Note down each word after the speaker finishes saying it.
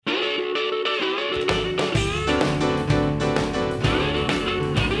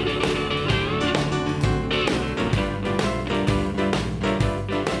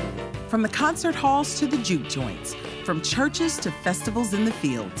From the concert halls to the juke joints, from churches to festivals in the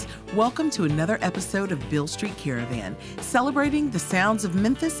fields, welcome to another episode of Beale Street Caravan, celebrating the sounds of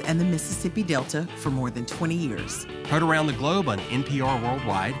Memphis and the Mississippi Delta for more than 20 years. Heard around the globe on NPR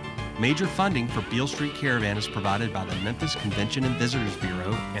Worldwide, major funding for Beale Street Caravan is provided by the Memphis Convention and Visitors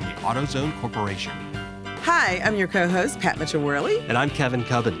Bureau and the AutoZone Corporation. Hi, I'm your co-host, Pat Mitchell-Worley. And I'm Kevin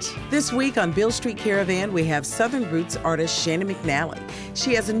Cubbins. This week on Beale Street Caravan, we have Southern roots artist Shannon McNally.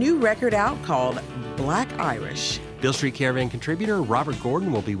 She has a new record out called Black Irish. Beale Street Caravan contributor Robert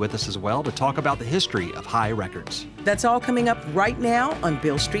Gordon will be with us as well to talk about the history of Hi Records. That's all coming up right now on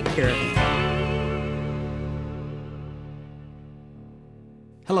Beale Street Caravan.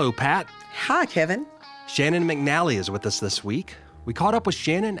 Hello, Pat. Hi, Kevin. Shannon McNally is with us this week. We caught up with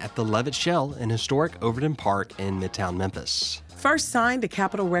Shannon at the Levitt Shell in historic Overton Park in Midtown Memphis. First signed to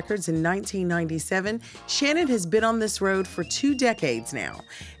Capitol Records in 1997, Shannon has been on this road for 2 decades now.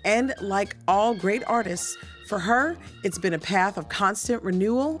 And like all great artists, for her, it's been a path of constant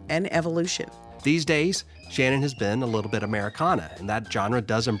renewal and evolution. These days, Shannon has been a little bit Americana, and that genre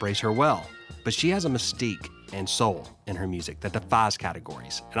does embrace her well. But she has a mystique and soul in her music that defies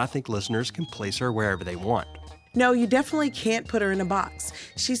categories, and I think listeners can place her wherever they want. No, you definitely can't put her in a box.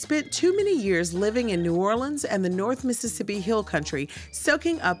 She spent too many years living in New Orleans and the North Mississippi Hill Country,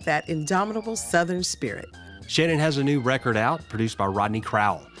 soaking up that indomitable Southern spirit. Shannon has a new record out, produced by Rodney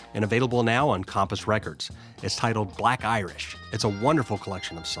Crowell, and available now on Compass Records. It's titled Black Irish. It's a wonderful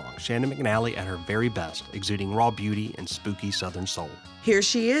collection of songs. Shannon McNally at her very best, exuding raw beauty and spooky Southern soul. Here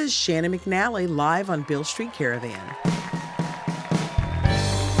she is, Shannon McNally, live on Beale Street Caravan.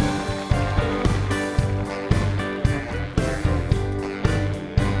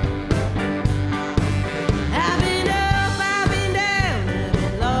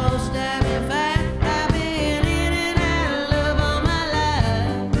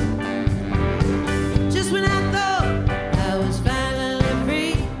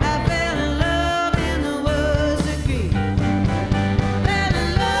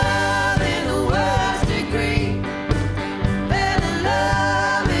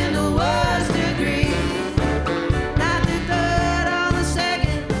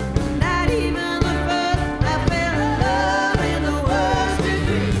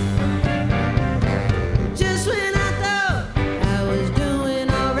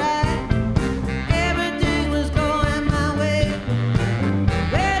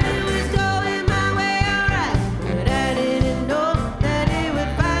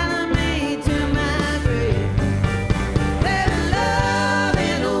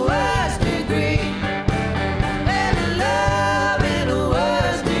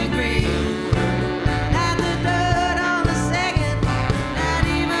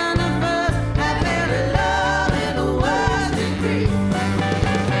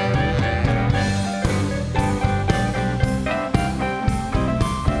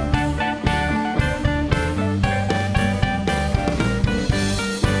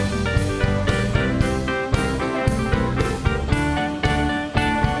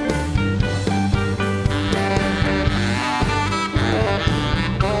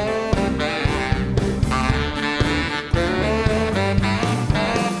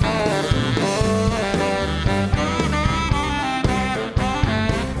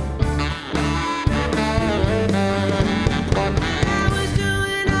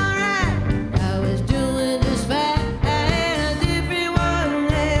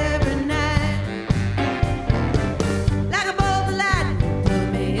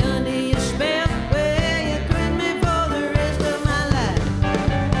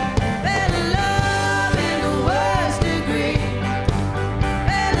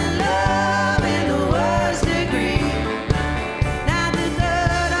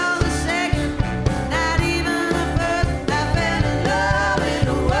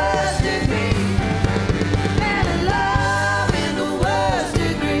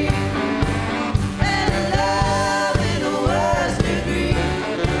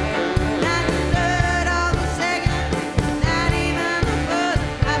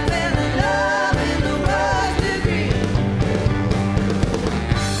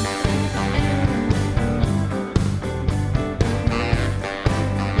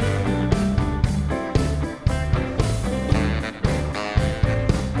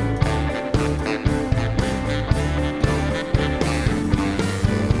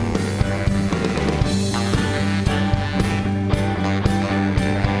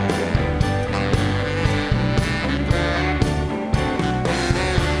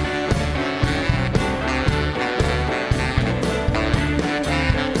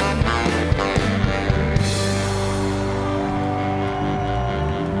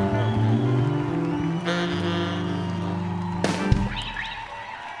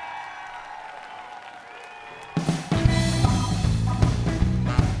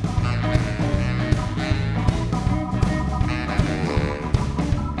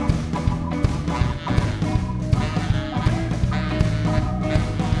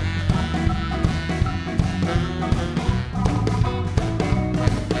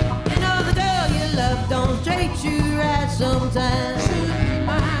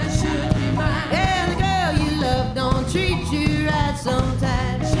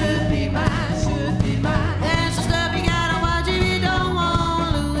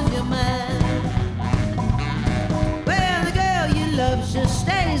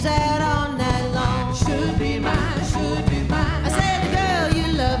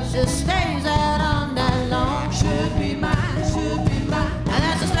 loves just stays out all night long. Should be mine, should be mine. And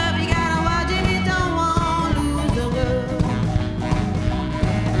that's the stuff you gotta watch if you don't want to lose the world.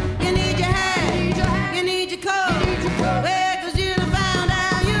 You need your hat, you need your coat. Well, 'cause you done found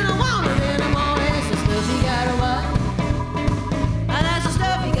out you don't want it anymore. That's the stuff you gotta watch. And that's the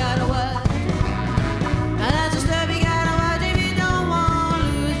stuff you gotta watch. And that's the stuff you gotta watch if you don't want to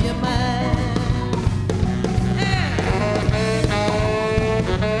lose your mind.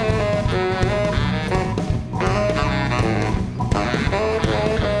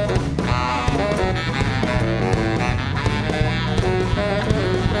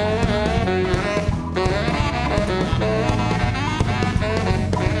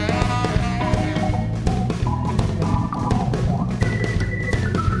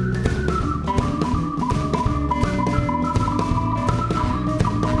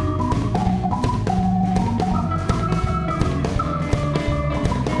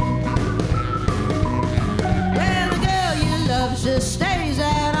 Well, the girl you love just stays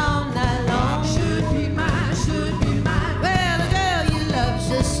out all night long. Should be mine, should be mine. Well, the girl you love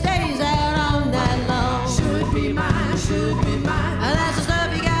just stays out all night long. Should be mine, should be mine. And that's the stuff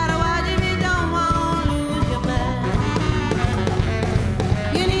you gotta watch if you don't want to lose your mind.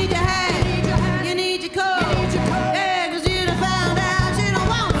 You need your hat, you need your coat. Yeah, 'cause you done found out you don't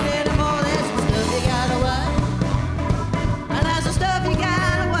want it anymore. That's the stuff you gotta watch. And that's the stuff you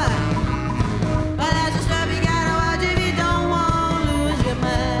gotta watch. But that's the stuff you gotta watch if you don't want to lose your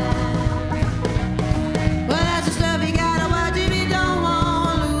mind. Well, that's the stuff you gotta watch if you don't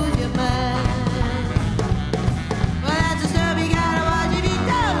want to lose your mind. Well, that's the stuff you gotta watch if you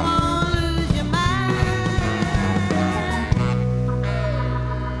don't want to lose your mind.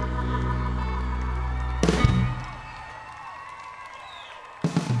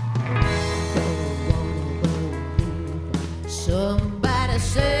 Somebody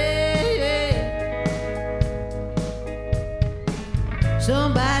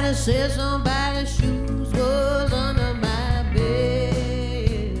said somebody's shoes was under my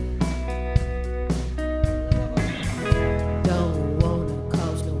bed. Don't wanna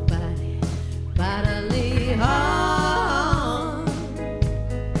cause nobody bodily harm.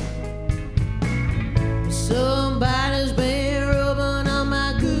 Somebody's been rubbing on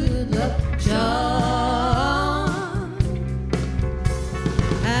my good luck charm.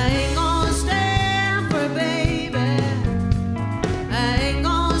 I ain't gonna stand for it, baby. I ain't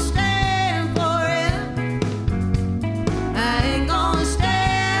gonna stand for it. I ain't gonna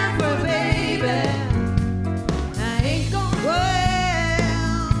stand for it, baby. I ain't gonna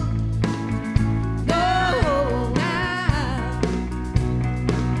no, don't wanna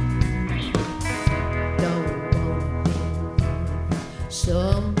be.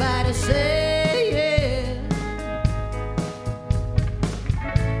 Somebody say yeah.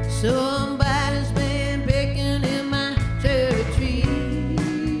 Somebody's been picking in my cherry tree.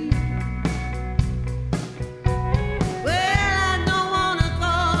 Well, I don't wanna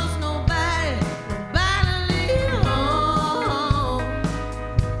cause nobody bodily harm.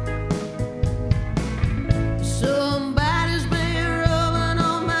 Somebody's been rubbing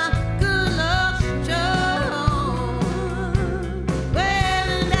on my good luck charm. Well,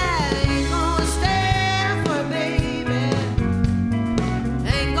 and I ain't gonna stand for it, baby.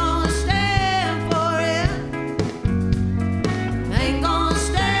 Ain't gonna stand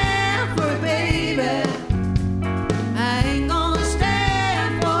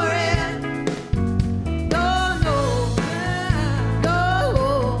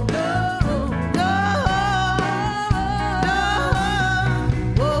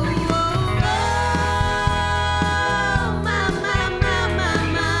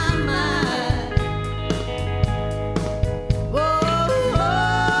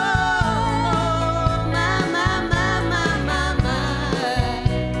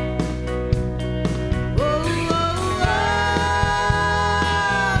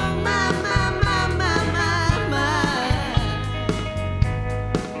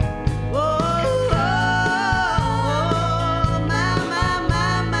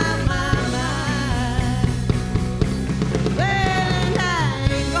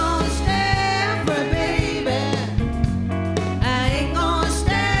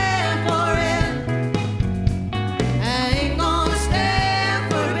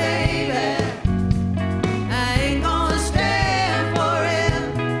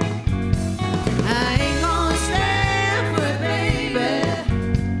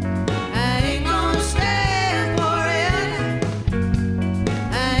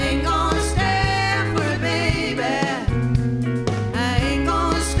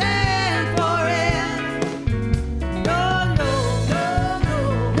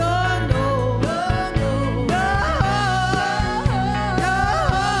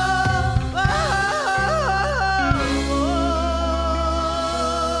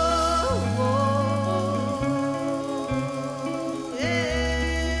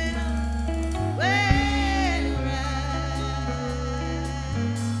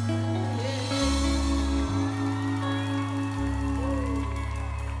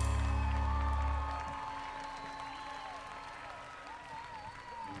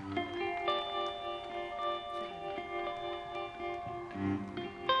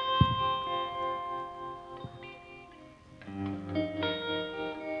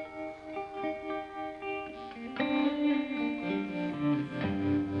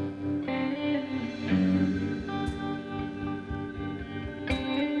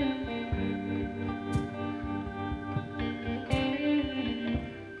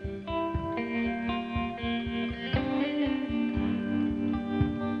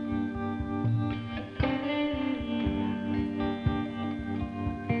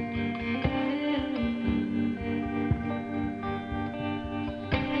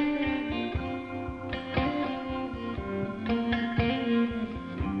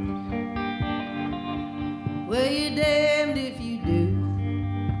Well, you're damned if you do,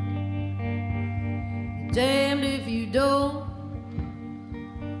 you're damned if you don't.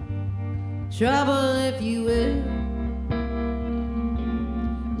 Trouble if you will,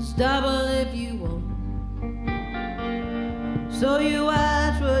 stubble if you won't. So you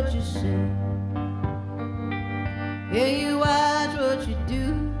watch what you say, yeah, you watch what you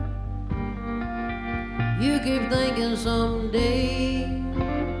do. You keep thinking someday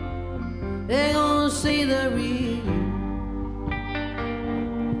they're gonna see the real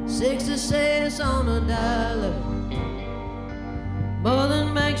 60 cents on a dollar, more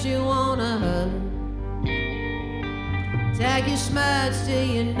than makes you wanna holler. Tack your smarts till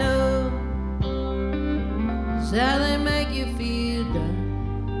you know how they make you feel dumb.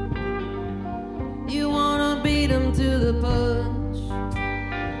 You wanna beat them to the punch,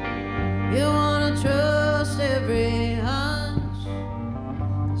 you wanna trust every hunch.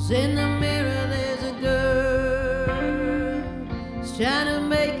 'Cause in the mirror there's a girl who's trying to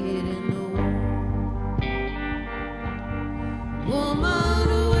make it in the world. Woman,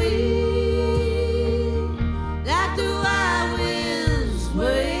 like the wild winds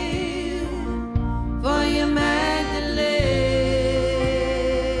wail for your Magdalene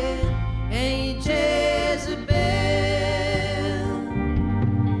and your Jezebel.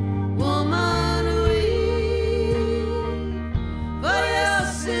 Woman, for your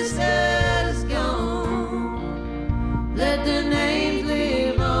sisters gone, let their names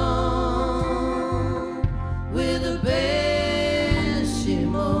live on with a Ben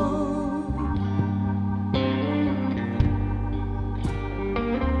Shimon.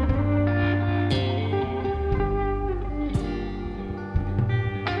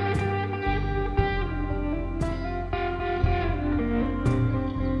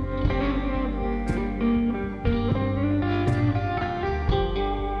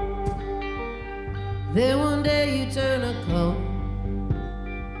 Then one day you turn a corner,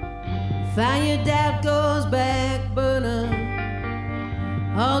 find your doubt goes back burner.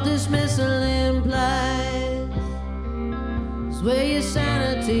 All dismissal implies is where your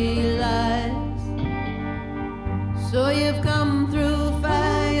sanity lies. So you've come through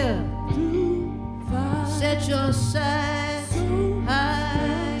fire, set your sights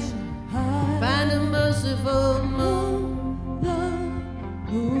high, find a merciful moon,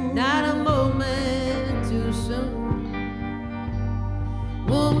 not a moment too soon.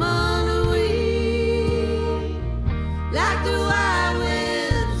 Woman, like the wild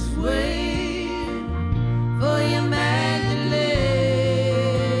winds wail for your Magdalene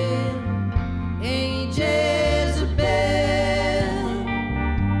and your Jezebel.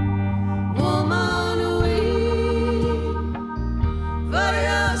 Woman, for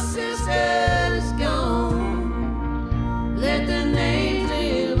your sisters gone, let the names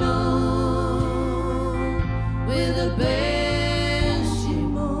live on with a Ben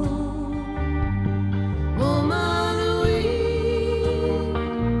Shimon. Woman,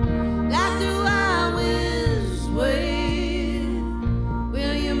 like the wild winds wail,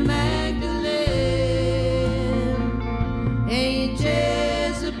 will your Magdalene and your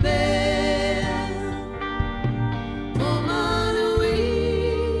Jezebel. Woman,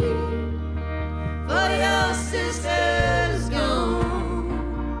 for your sisters gone,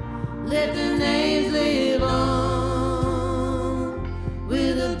 let the names live on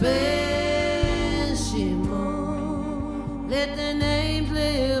with a Ben Shimon. Let the names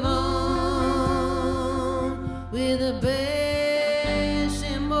live on with a Ben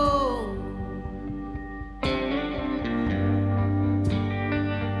Shimon.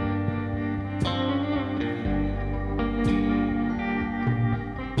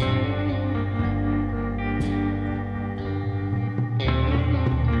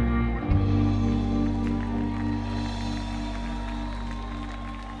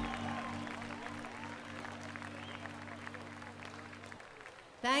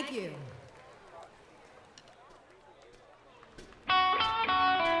 Thank you.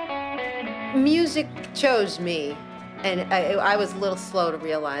 Music chose me, and I was a little slow to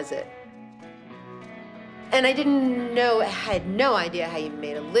realize it. And I didn't know, I had no idea how you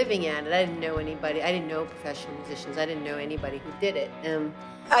made a living at it. I didn't know anybody, I didn't know professional musicians, I didn't know anybody who did it.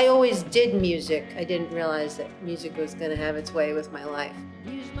 I always did music. I didn't realize that music was gonna have its way with my life.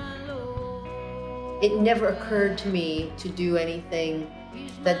 It never occurred to me to do anything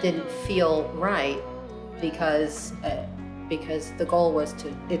that didn't feel right, because the goal was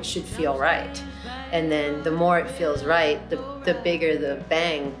it should feel right. And then the more it feels right, the bigger the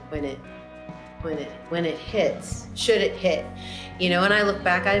bang when it hits, should it hit. You know, when I look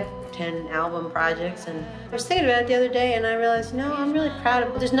back, I've 10 album projects, and I was thinking about it the other day, and I realized, no, I'm really proud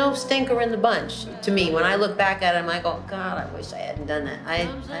of it. There's no stinker in the bunch to me. When I look back at it, I'm like, oh God, I wish I hadn't done that. I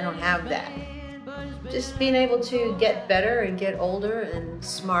don't have that. Just being able to get better and get older and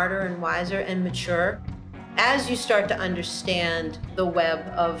smarter and wiser and mature. As you start to understand the web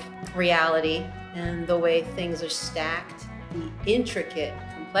of reality and the way things are stacked, the intricate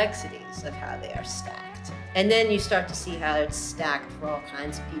complexities of how they are stacked. And then you start to see how it's stacked for all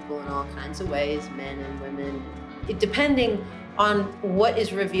kinds of people in all kinds of ways, men and women. Depending on what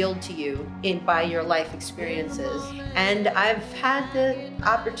is revealed to you by your life experiences. And I've had the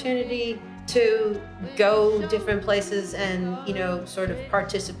opportunity to go different places and, sort of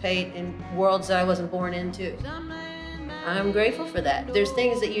participate in worlds that I wasn't born into. I'm grateful for that. There's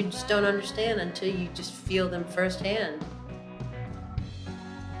things that you just don't understand until you just feel them firsthand.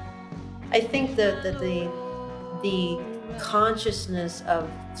 I think that the consciousness of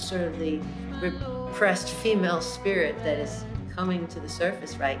sort of the repressed female spirit that is coming to the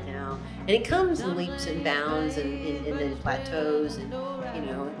surface right now, and it comes in leaps and bounds and in plateaus, and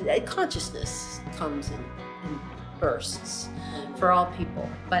consciousness comes in bursts for all people.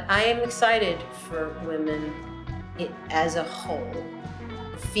 But I am excited for women as a whole,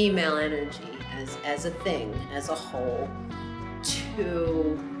 female energy as a thing, as a whole,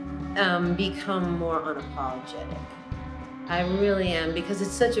 to become more unapologetic. I really am, because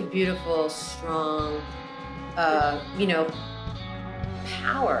it's such a beautiful, strong,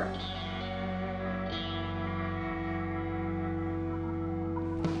 power.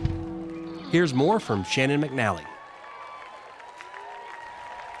 Here's more from Shannon McNally.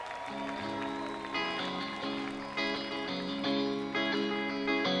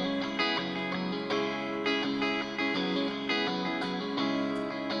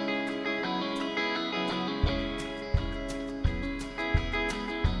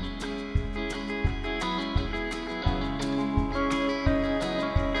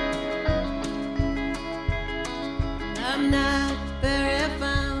 I'm not very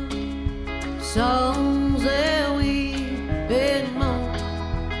fond songs that we've been more.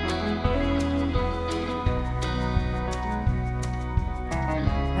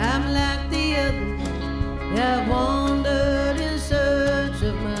 I'm like the others, I've wandered in search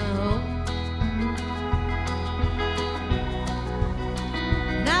of my home.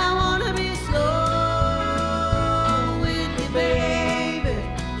 And I wanna be slow with you, baby,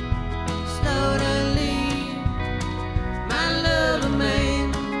 slow to leave my love of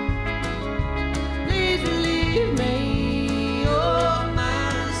man. Please relieve me, oh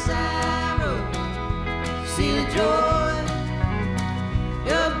my sorrow. See the joy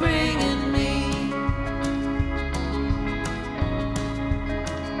you're bringing me.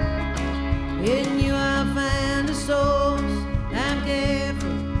 In you I find a source. I'm careful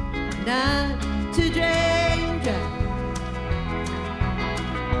not to drain dry.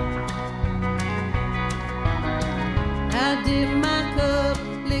 I dip my cup,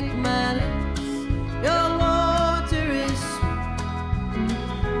 lick my lips. Your water is sweet.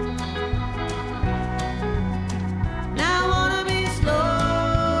 And I wanna be slow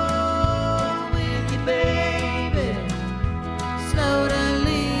with you, baby, slow to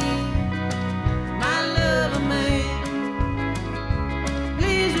leave my love of man.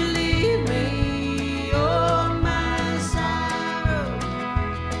 Please relieve me, oh my sorrow.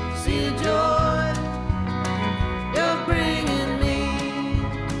 See the joy you're bringing me.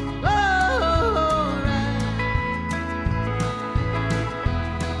 Oh, right.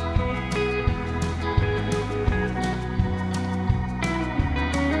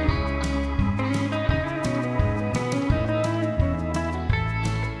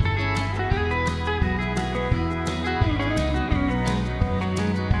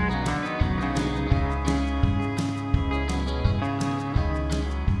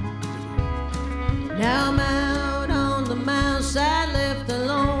 Now I'm out on the mountainside, left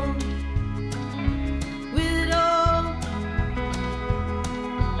alone with it all.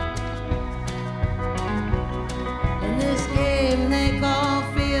 In this game they call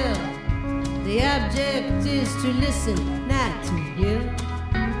fear, the object is to listen, not to hear.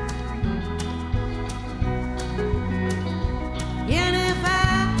 And if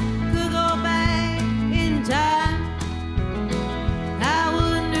I could go back in time, I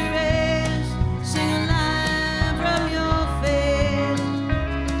wouldn't erase, sing a line from your face.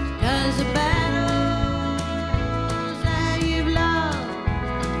 'Cause the battles that you've lost,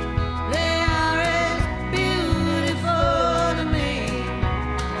 they are as beautiful to me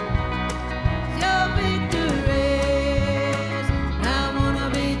as your victories. I wanna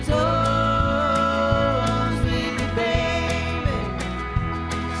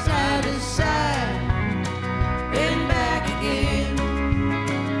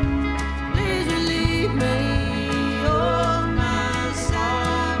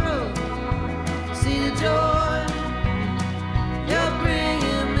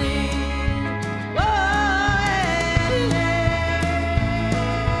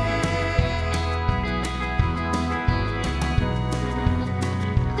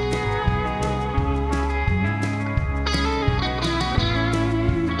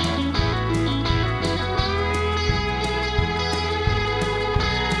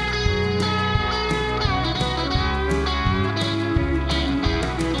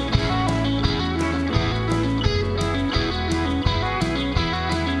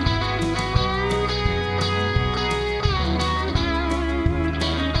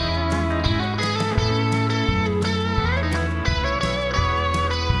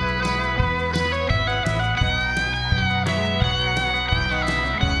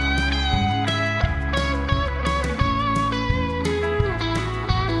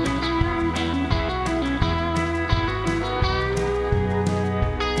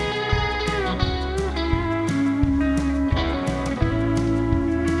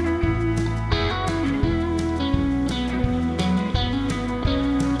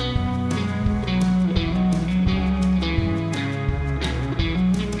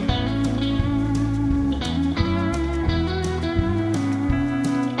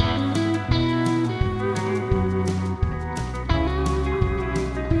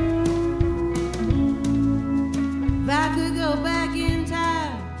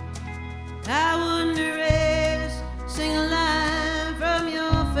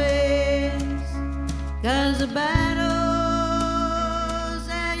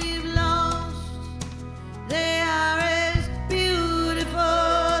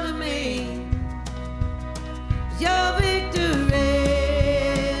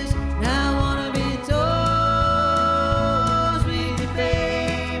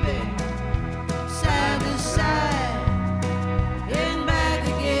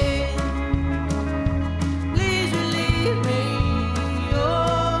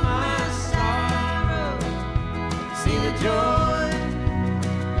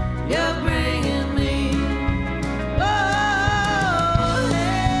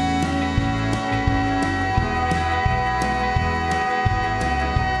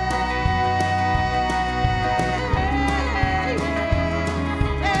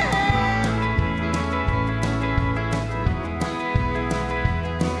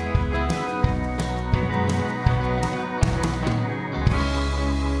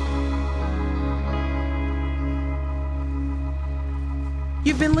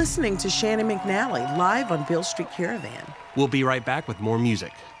been listening to Shannon McNally live on Beale Street Caravan. We'll be right back with more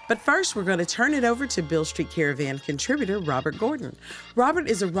music. But first, we're going to turn it over to Beale Street Caravan contributor Robert Gordon. Robert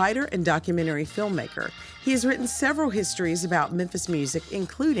is a writer and documentary filmmaker. He has written several histories about Memphis music,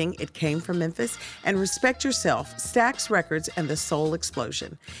 including It Came from Memphis and Respect Yourself, Stax Records, and The Soul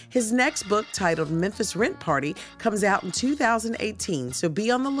Explosion. His next book, titled Memphis Rent Party, comes out in 2018, so be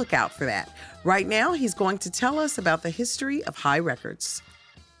on the lookout for that. Right now, he's going to tell us about the history of Hi Records.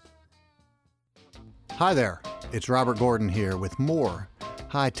 Hi there, it's Robert Gordon here with more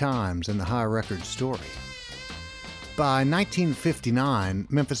Hi Times in the Hi Records story. By 1959,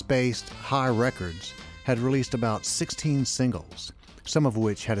 Memphis-based Hi Records had released about 16 singles, some of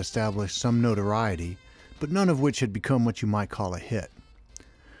which had established some notoriety, but none of which had become what you might call a hit.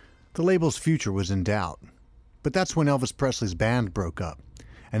 The label's future was in doubt, but that's when Elvis Presley's band broke up,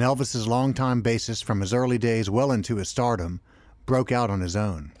 and Elvis's longtime bassist from his early days well into his stardom broke out on his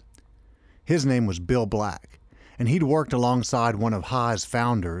own. His name was Bill Black, and he'd worked alongside one of Hi's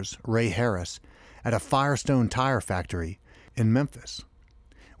founders, Ray Harris, at a Firestone tire factory in Memphis.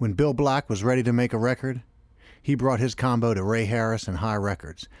 When Bill Black was ready to make a record, he brought his combo to Ray Harris and Hi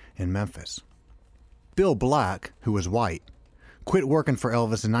Records in Memphis. Bill Black, who was white, quit working for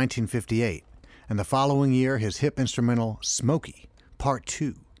Elvis in 1958, and the following year his hip instrumental Smokey, Part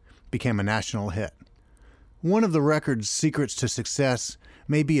 2, became a national hit. One of the record's secrets to success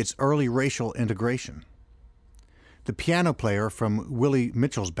may be its early racial integration. The piano player from Willie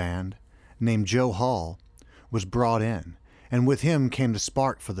Mitchell's band, named Joe Hall, was brought in, and with him came the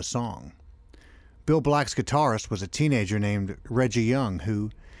spark for the song. Bill Black's guitarist was a teenager named Reggie Young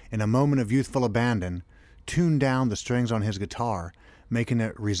who, in a moment of youthful abandon, tuned down the strings on his guitar, making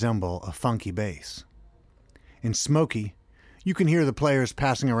it resemble a funky bass. In Smokey, you can hear the players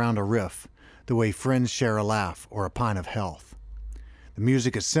passing around a riff, the way friends share a laugh or a pint of health. The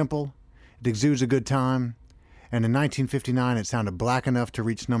music is simple, it exudes a good time, and in 1959 it sounded black enough to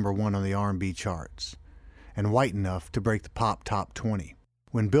reach number 1 on the R&B charts, and white enough to break the pop top 20.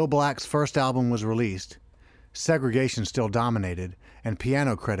 When Bill Black's first album was released, segregation still dominated, and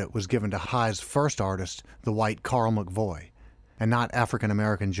piano credit was given to Hi's first artist, the white Carl McVoy, and not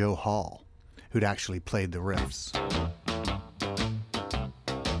African-American Joe Hall, who'd actually played the riffs.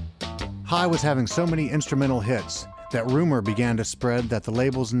 Hi was having so many instrumental hits that rumor began to spread that the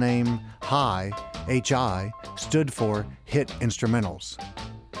label's name, Hi, H-I, stood for Hit Instrumentals.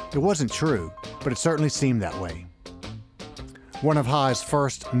 It wasn't true, but it certainly seemed that way. One of Hi's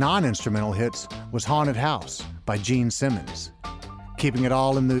first non-instrumental hits was Haunted House by Gene Simmons. Keeping it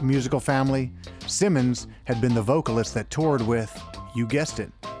all in the musical family, Simmons had been the vocalist that toured with, you guessed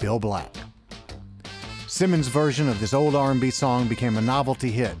it, Bill Black. Simmons' version of this old R&B song became a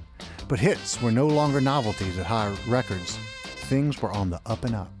novelty hit, but hits were no longer novelties at Hi Records. Things were on the up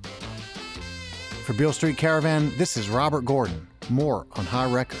and up. For Beale Street Caravan, this is Robert Gordon. More on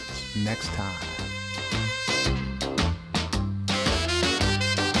Hi Records next time.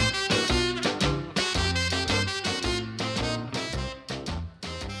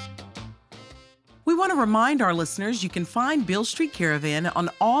 We want to remind our listeners you can find Beale Street Caravan on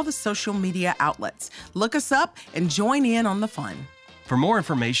all the social media outlets. Look us up and join in on the fun. For more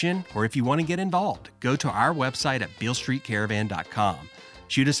information, or if you want to get involved, go to our website at BealeStreetCaravan.com.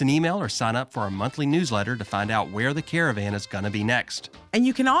 Shoot us an email or sign up for our monthly newsletter to find out where the caravan is going to be next. And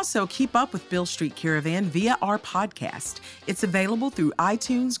you can also keep up with Beale Street Caravan via our podcast. It's available through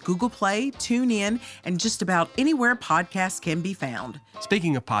iTunes, Google Play, TuneIn, and just about anywhere podcasts can be found.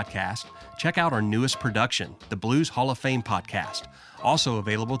 Speaking of podcasts, check out our newest production, the Blues Hall of Fame podcast, also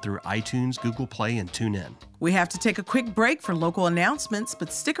available through iTunes, Google Play, and TuneIn. We have to take a quick break for local announcements,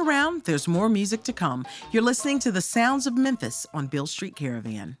 but stick around, there's more music to come. You're listening to The Sounds of Memphis on Beale Street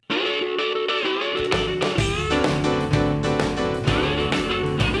Caravan.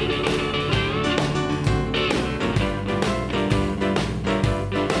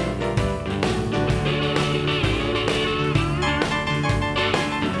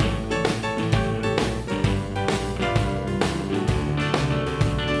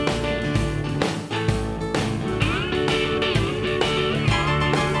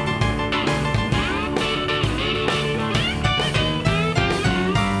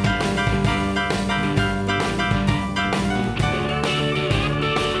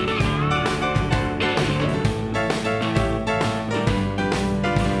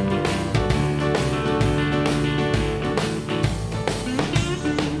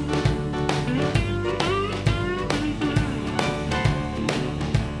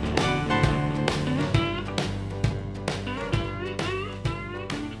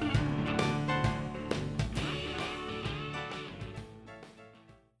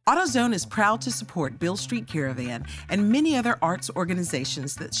 AutoZone is proud to support Beale Street Caravan and many other arts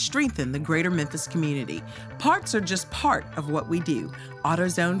organizations that strengthen the greater Memphis community. Parts are just part of what we do.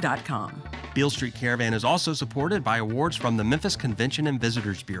 AutoZone.com. Beale Street Caravan is also supported by awards from the Memphis Convention and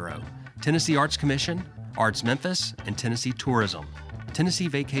Visitors Bureau, Tennessee Arts Commission, Arts Memphis, and Tennessee Tourism.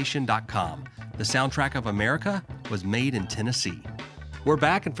 TennesseeVacation.com. The soundtrack of America was made in Tennessee. We're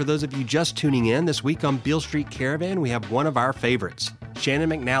back, and for those of you just tuning in, this week on Beale Street Caravan, we have one of our favorites, Shannon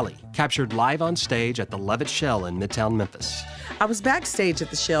McNally, captured live on stage at the Levitt Shell in Midtown Memphis. I was backstage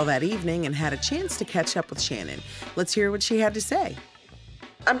at the Shell that evening and had a chance to catch up with Shannon. Let's hear what she had to say.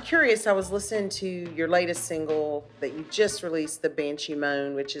 I'm curious, I was listening to your latest single that you just released, The Banshee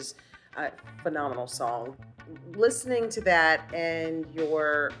Moan, which is a phenomenal song. Listening to that and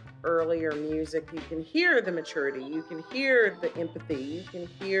your earlier music, you can hear the maturity, you can hear the empathy, you can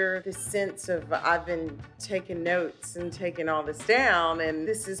hear the sense of, I've been taking notes and taking all this down, and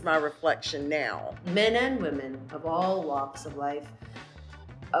this is my reflection now. Men and women of all walks of life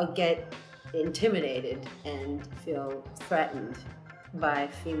get intimidated and feel threatened by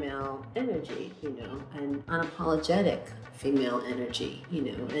female energy, and unapologetic female energy,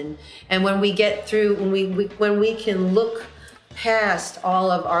 and when we get through, when we can look past all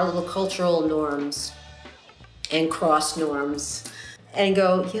of our little cultural norms and cross norms and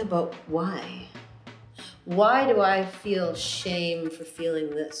go, yeah, but why? Why do I feel shame for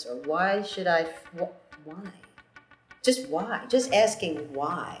feeling this? Or why should I, why? Just why? Just asking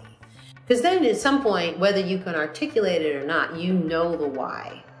why. Because then at some point, whether you can articulate it or not, you know the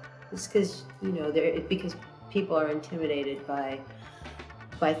why. It's because, because people are intimidated by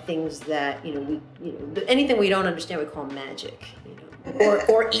things that, anything we don't understand we call magic,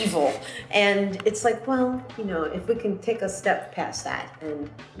 or evil. And it's like, well, if we can take a step past that, and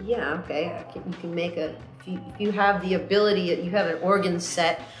yeah, okay, you can make if you have the ability, you have an organ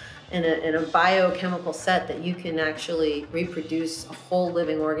set and a biochemical set that you can actually reproduce a whole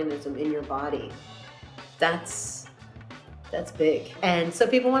living organism in your body. That's big. And so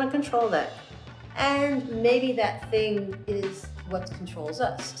people want to control that. And maybe that thing is what controls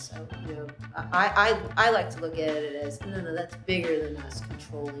us. So, I like to look at it as, no, that's bigger than us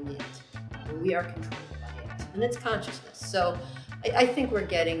controlling it. We are controlled by it. And it's consciousness. So I think we're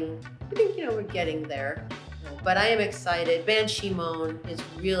getting there. But I am excited. Banshee Moan is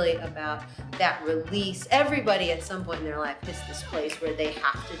really about that release. Everybody at some point in their life hits this place where they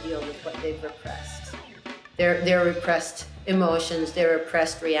have to deal with what they've repressed. Their repressed emotions, their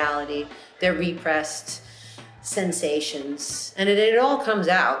repressed reality, their repressed sensations. And it all comes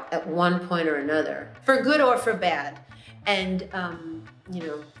out at one point or another, for good or for bad. And,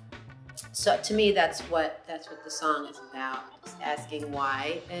 so to me, that's what the song is about, just asking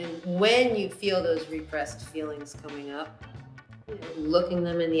why. And when you feel those repressed feelings coming up, looking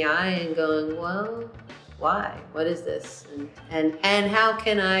them in the eye and going, well, why? What is this? And how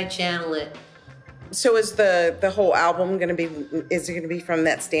can I channel it? So is the whole album is it going to be from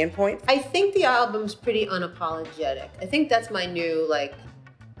that standpoint? I think the album's pretty unapologetic. I think that's my new,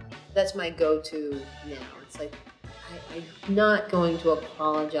 that's my go-to now. It's like, I'm not going to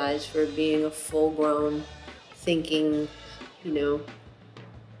apologize for being a full-grown, thinking,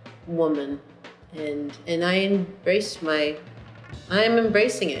 woman. And I'm embracing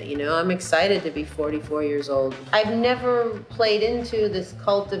it, I'm excited to be 44 years old. I've never played into this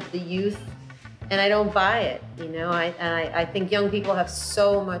cult of the youth, and I don't buy it, I think young people have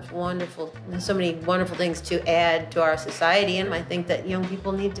so many wonderful things to add to our society, and I think that young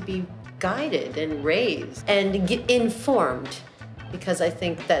people need to be guided and raised and get informed, because I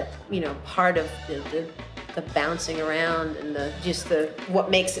think that, part of the bouncing around and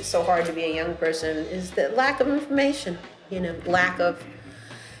what makes it so hard to be a young person is the lack of information, lack of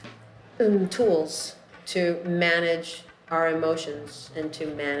tools to manage our emotions and to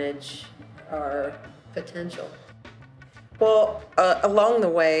manage our potential. Well, along the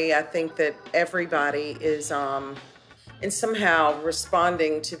way, I think that everybody is and somehow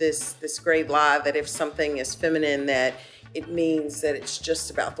responding to this great lie that if something is feminine, that it means that it's just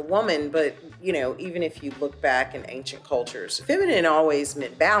about the woman. But, even if you look back in ancient cultures, feminine always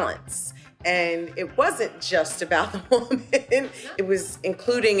meant balance. And it wasn't just about the woman. It was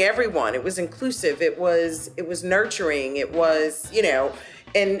including everyone. It was inclusive. It was nurturing. It was,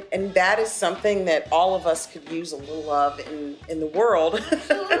 and that is something that all of us could use a little of in the world.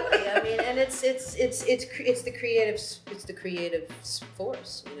 Absolutely. I mean, and it's the creative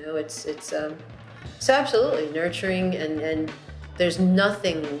force. So absolutely nurturing, and there's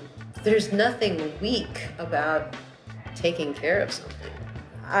nothing weak about taking care of something.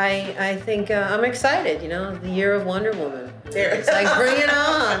 I think I'm excited. The year of Wonder Woman. It's like, bring it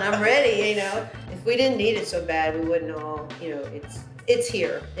on, I'm ready, you know. If we didn't need it so bad, we wouldn't all, you know, it's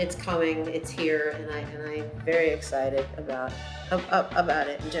here, it's coming, it's here, and I'm very excited about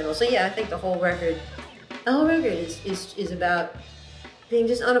it in general. So yeah, I think the whole record is about being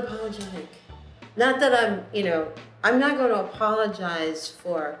just unapologetic. Not that I'm, you know, I'm not going to apologize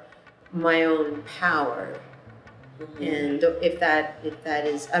for my own power. And if that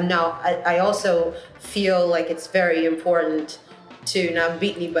is, I also feel like it's very important to not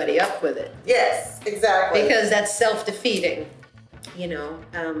beat anybody up with it. Yes, exactly. Because that's self-defeating, you know,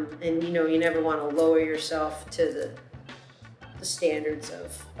 and you know, you never want to lower yourself to the standards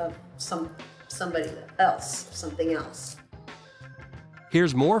of somebody else, something else.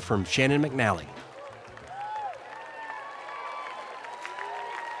 Here's more from Shannon McNally.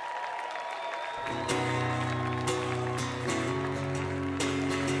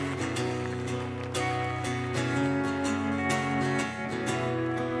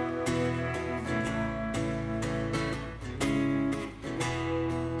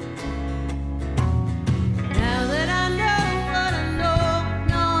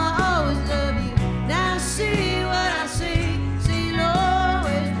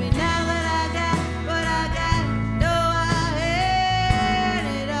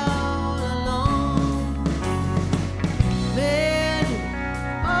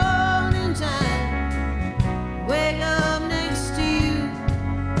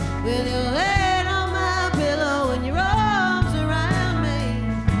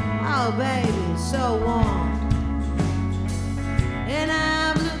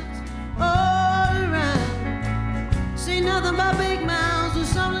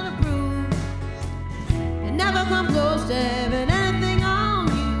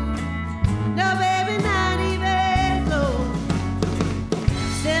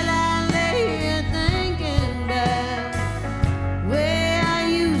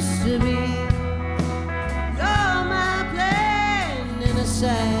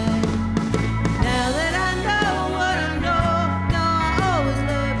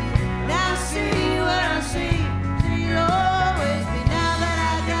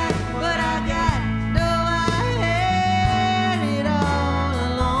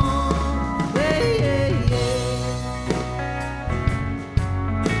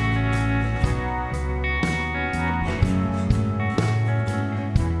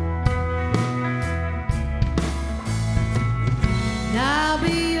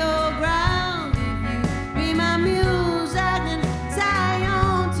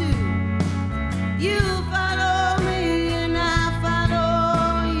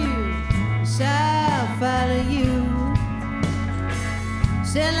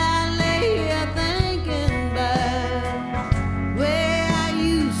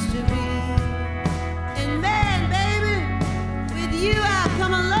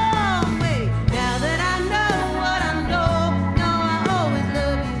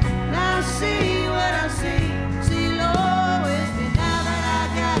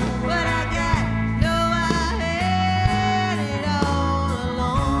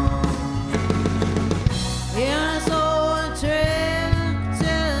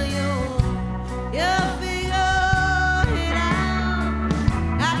 Tell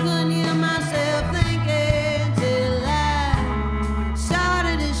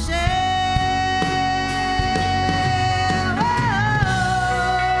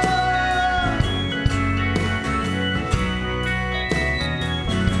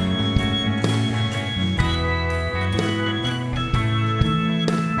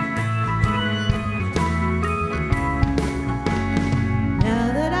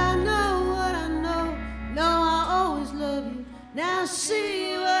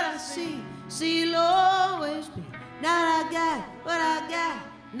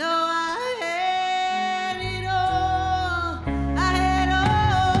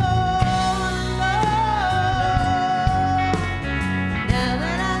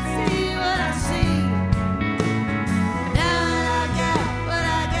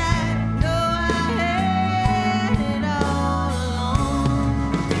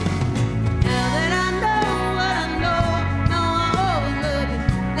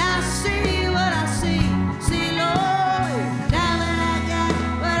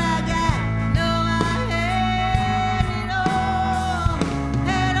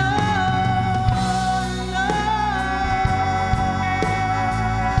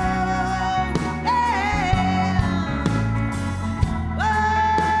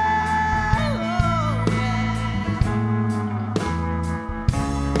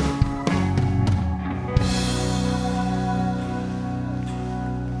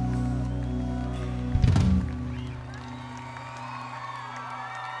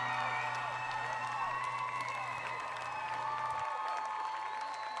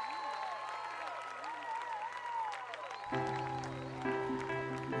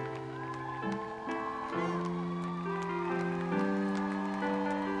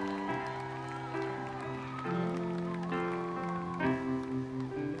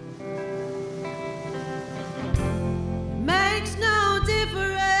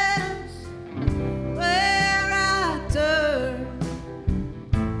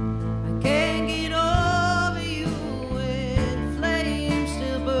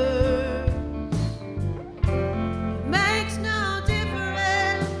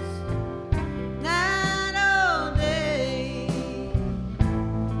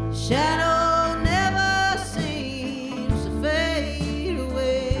shadow never seems to fade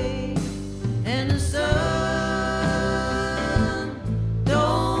away, and the sun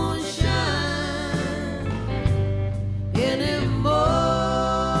don't shine anymore,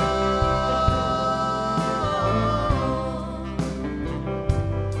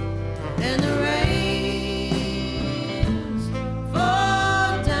 and the rains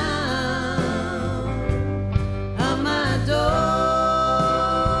fall down on my door.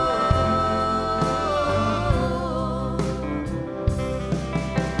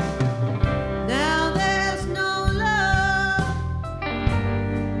 Now there's no love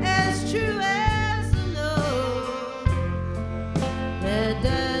as true as the love that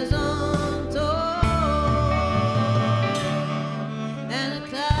dies untold, and the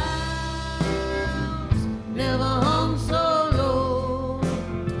clouds never hung so low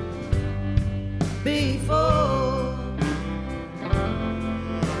before.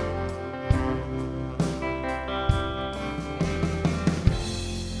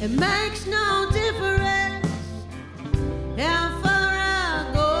 It makes no difference how far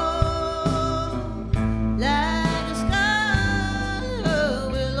I go, like the sky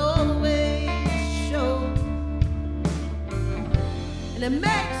will always show, and it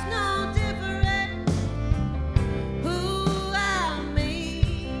makes no difference who I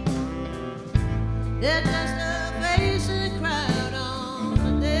meet. They're just a face in the crowd on a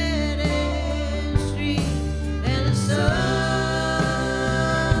dead-end street, and the sun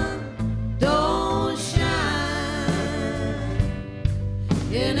don't shine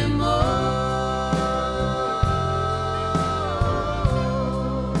anymore,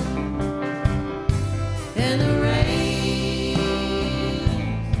 and the rains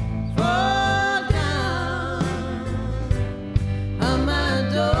fall down on my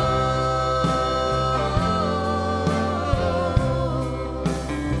door.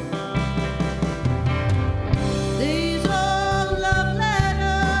 These old love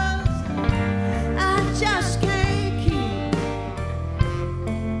letters I just can't keep,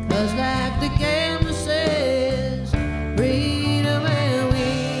 'cause like the gambler says, read 'em and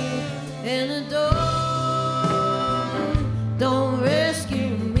weep, and the door don't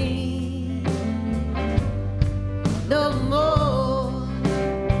rescue me no more.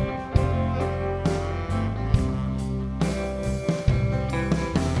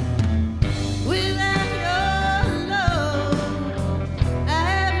 Without your love, I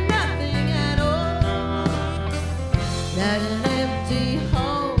have nothing at all. Like an empty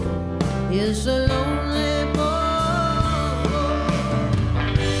hole is a lonely boy.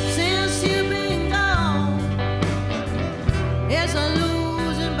 Since you've been gone, it's a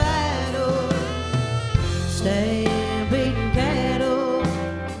losing battle. Stay beating cattle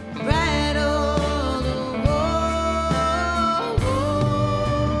right on the wall,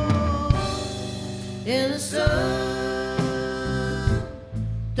 and the sun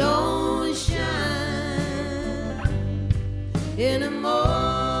don't shine anymore,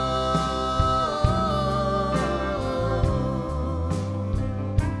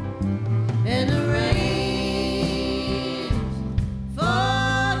 and the rains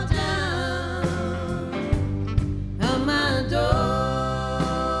fall down on my door.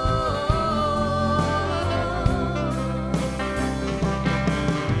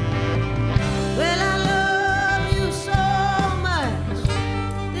 Well, I love you so much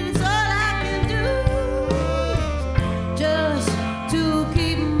that it's all I can do just to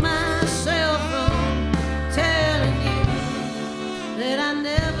keep myself from telling you that I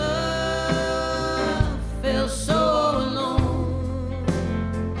never felt so alone.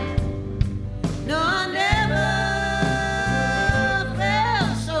 No, I never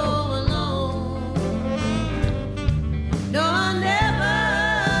felt so alone. No, I never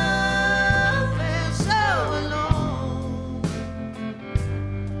felt so alone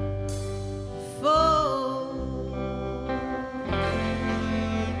before.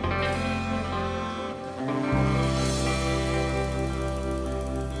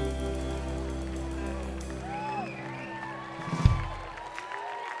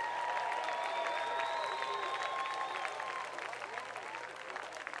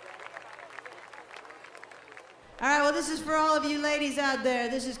 All right, well, this is for all of you ladies out there.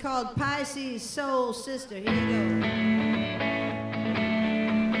 This is called Pisces Soul Sister. Here you go.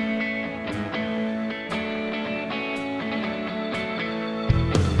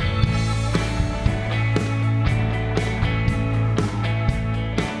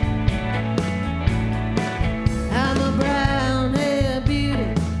 I'm a brown-haired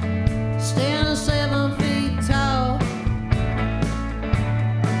beauty, standing 7 feet tall,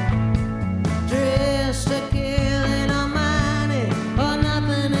 dressed to kill and almighty, or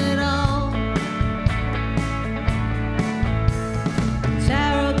nothing at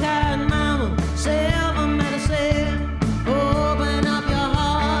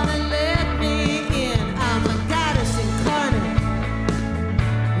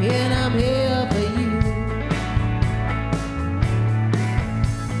and I'm here for you.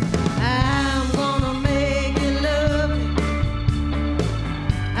 I'm gonna make you love me.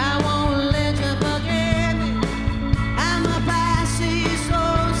 I won't let you forget me. I'm a Pisces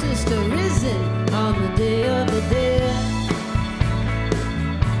soul sister risen on the day of the dead.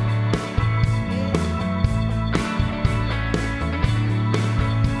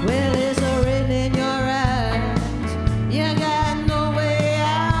 Well, it's written in your eyes, you got no way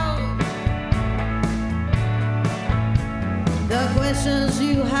out. The questions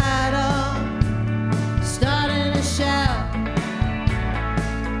you hide are starting to shout.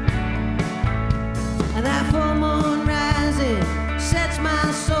 And that full moon rising sets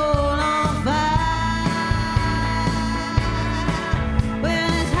my soul on fire.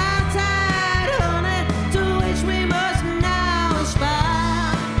 Well, it's high tide, honey, to which we must now aspire.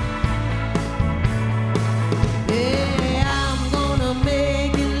 Yeah, I'm gonna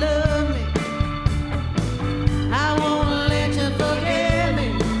make you love me. I won't let you forget me.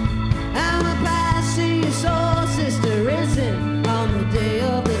 I'm a Pisces soul sister risen on the day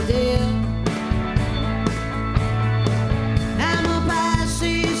of the dead. I'm a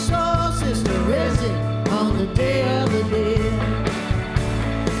Pisces soul sister risen on the day of the dead.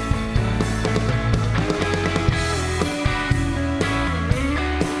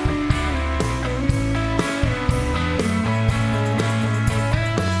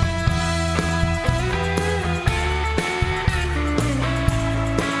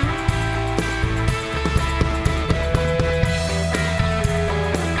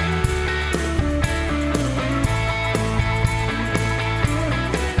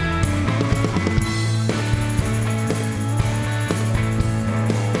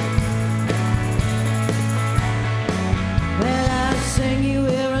 Well, I sing you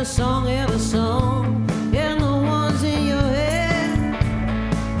every song, and the ones in your head.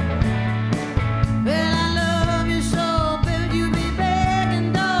 Well, I love you so, baby, you be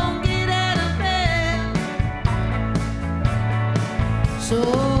begging, don't get out of bed. So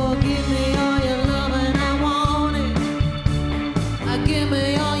give me all your love and I want it. Give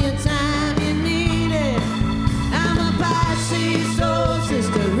me all your time, you need it. I'm a Pisces soul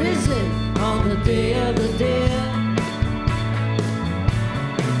sister risen on the day of the dead.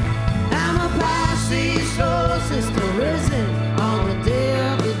 I'm a Pisces soul sister risen on the day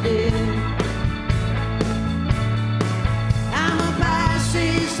of the dead. I'm a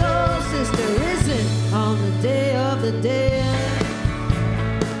Pisces soul sister risen on the day of the dead.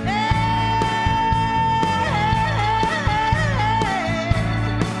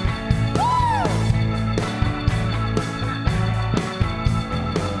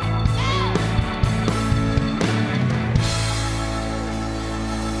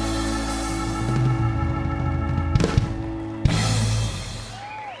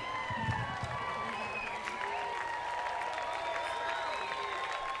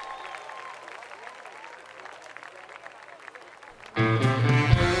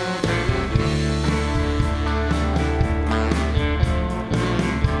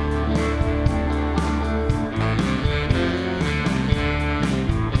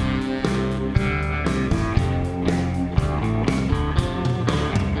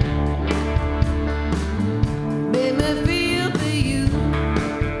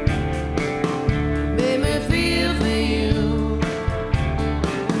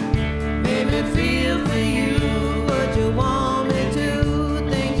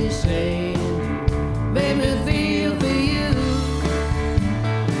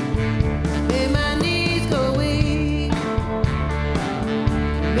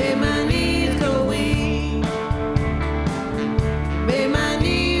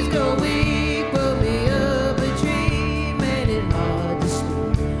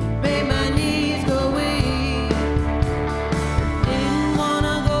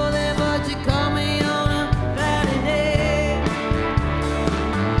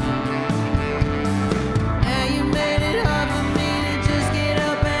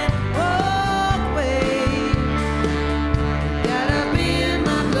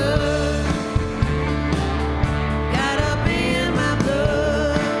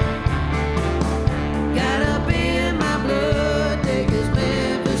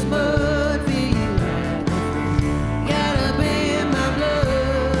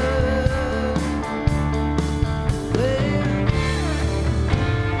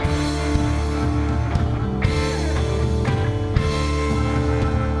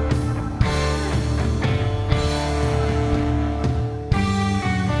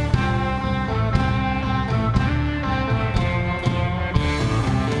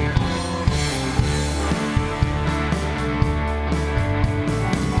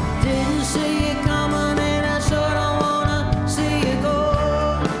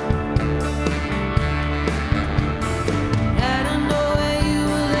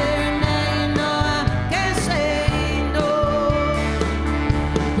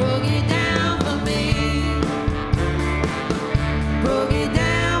 broke it down for me. Broke it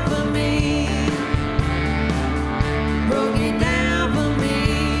down for me. Broke it down for me.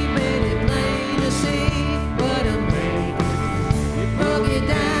 Made it plain to see what I'm breaking. You broke it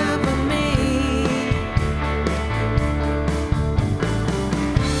down for me.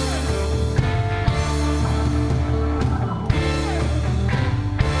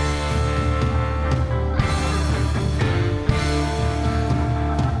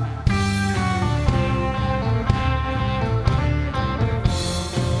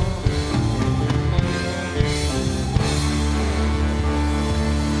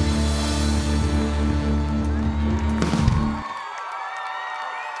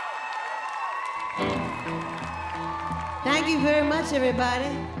 Thank you very much,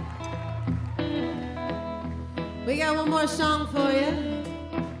 everybody. We got one more song for you.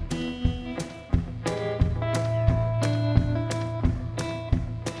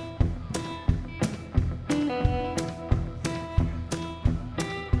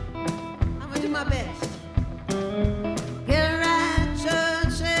 I'm gonna do my best. Get right,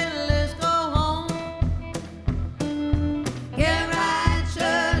 church, and let's go home. Get right,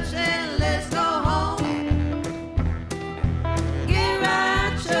 church, and let's go home. Get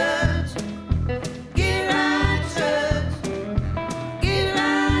right, church. Get right, church.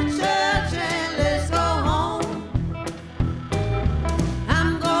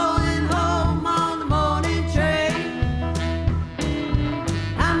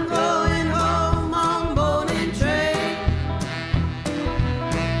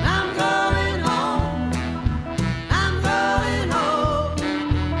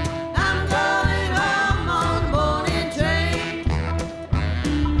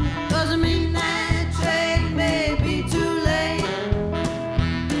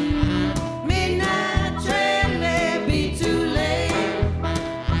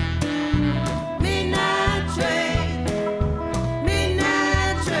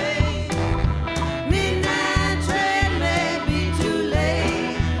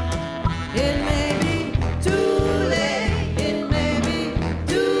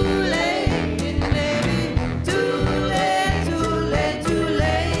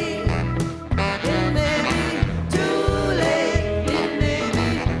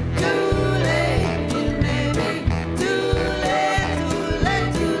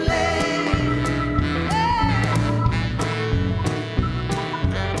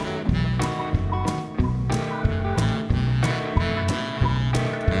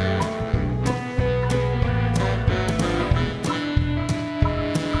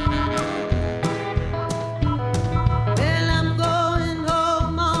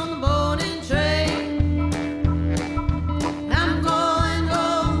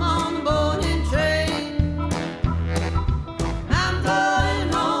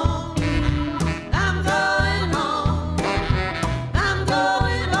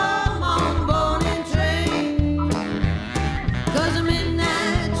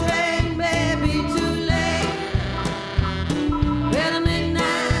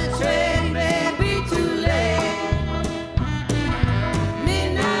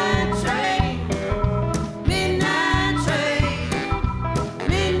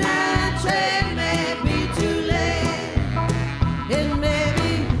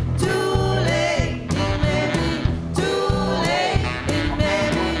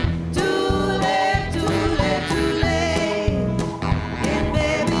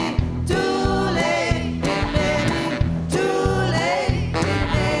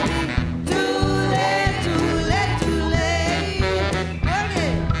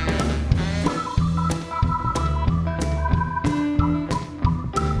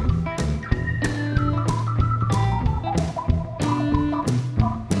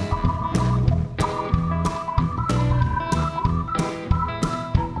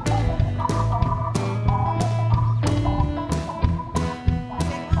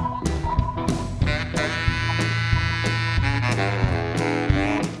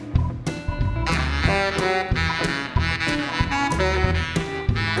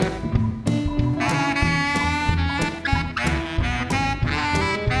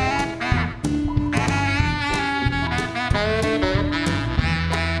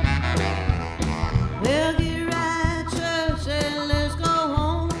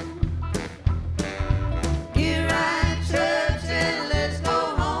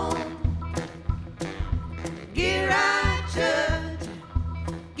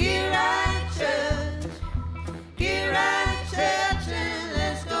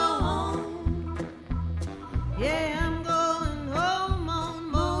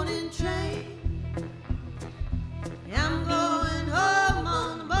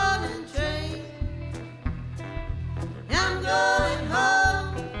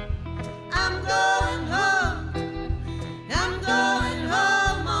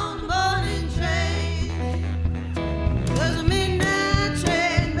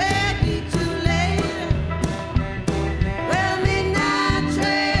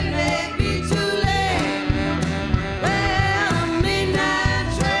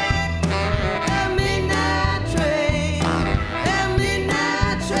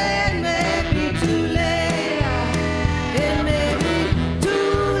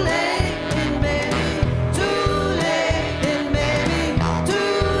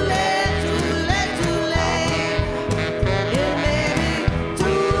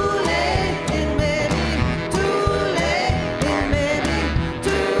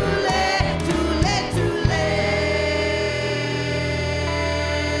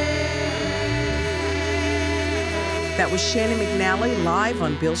 was Shannon McNally live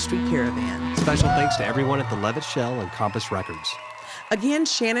on Beale Street Caravan. Special thanks to everyone at the Levitt Shell and Compass Records. Again,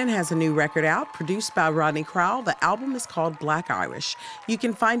 Shannon has a new record out, produced by Rodney Crowell. The album is called Black Irish. You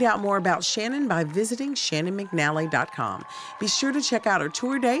can find out more about Shannon by visiting shannonmcnally.com. Be sure to check out her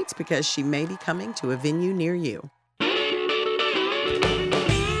tour dates because she may be coming to a venue near you.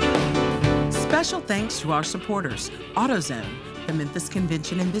 Special thanks to our supporters, AutoZone, the Memphis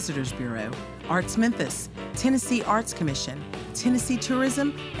Convention and Visitors Bureau, Arts Memphis, Tennessee Arts Commission, Tennessee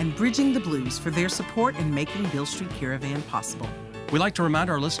Tourism, and Bridging the Blues for their support in making Beale Street Caravan possible. We'd like to remind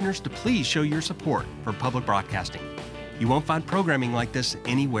our listeners to please show your support for public broadcasting. You won't find programming like this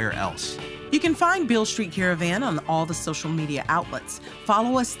anywhere else. You can find Beale Street Caravan on all the social media outlets.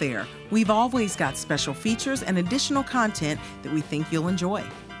 Follow us there. We've always got special features and additional content that we think you'll enjoy.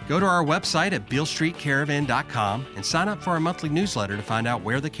 Go to our website at BealeStreetCaravan.com and sign up for our monthly newsletter to find out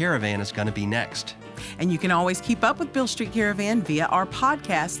where the caravan is going to be next. And you can always keep up with Beale Street Caravan via our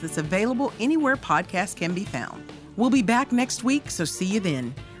podcast that's available anywhere podcasts can be found. We'll be back next week, so see you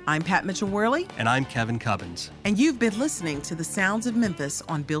then. I'm Pat Mitchell-Worley. And I'm Kevin Cubbins. And you've been listening to the Sounds of Memphis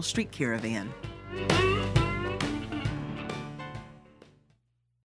on Beale Street Caravan.